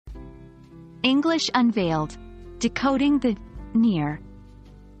English Unveiled, Decoding the Near.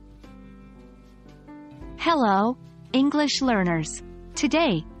 Hello, English learners.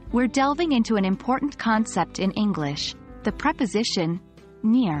 Today, we're delving into an important concept in English, the preposition,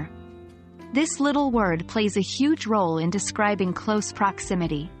 near. This little word plays a huge role in describing close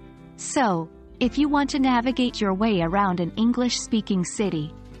proximity. So, if you want to navigate your way around an English-speaking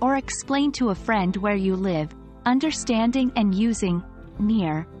city, or explain to a friend where you live, understanding and using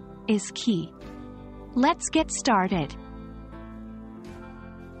near is key. Let's get started.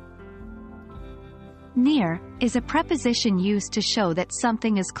 Near is a preposition used to show that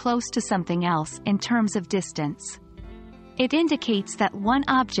something is close to something else in terms of distance. It indicates that one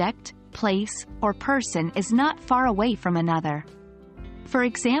object, place, or person is not far away from another. For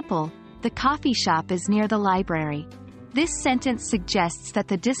example, the coffee shop is near the library. This sentence suggests that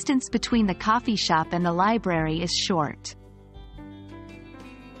the distance between the coffee shop and the library is short.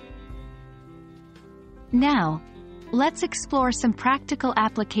 Now, let's explore some practical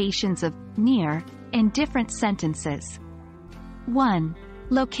applications of near in different sentences. 1.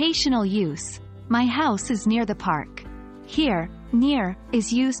 Locational use. My house is near the park. Here, near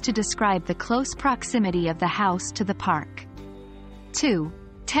is used to describe the close proximity of the house to the park. 2.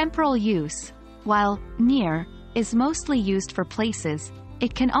 Temporal use. While near is mostly used for places,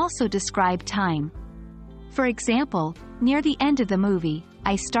 it can also describe time. For example, near the end of the movie,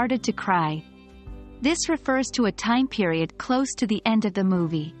 I started to cry. This refers to a time period close to the end of the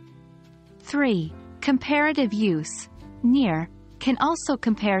movie. 3. Comparative use. Near can also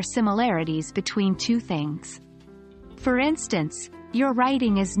compare similarities between two things. For instance, your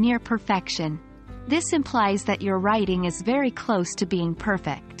writing is near perfection. This implies that your writing is very close to being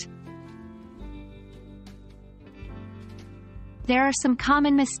perfect. There are some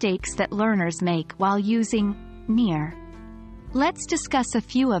common mistakes that learners make while using near. Let's discuss a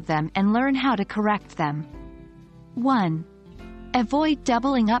few of them and learn how to correct them. 1. Avoid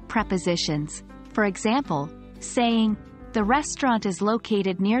doubling up prepositions. For example, saying, "The restaurant is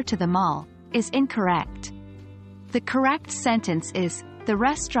located near to the mall," is incorrect. The correct sentence is, "The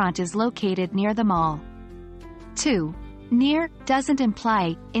restaurant is located near the mall." 2. Near doesn't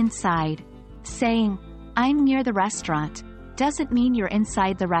imply inside. Saying, "I'm near the restaurant," doesn't mean you're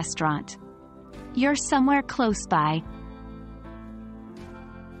inside the restaurant. You're somewhere close by.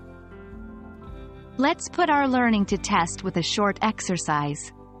 Let's put our learning to test with a short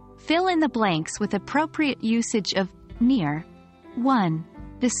exercise. Fill in the blanks with appropriate usage of near. 1.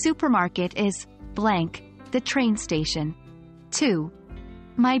 The supermarket is blank, the train station. 2.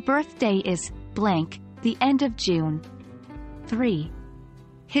 My birthday is blank, the end of June. 3.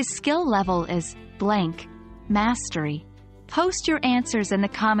 His skill level is blank, mastery. Post your answers in the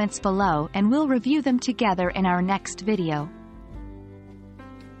comments below and we'll review them together in our next video.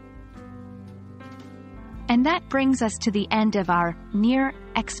 And that brings us to the end of our near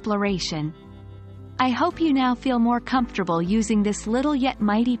exploration. I hope you now feel more comfortable using this little yet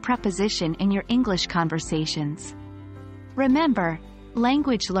mighty preposition in your English conversations. Remember,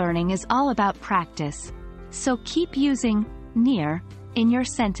 language learning is all about practice, so keep using near in your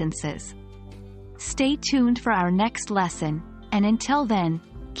sentences. Stay tuned for our next lesson, and until then,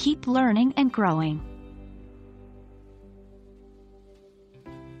 keep learning and growing.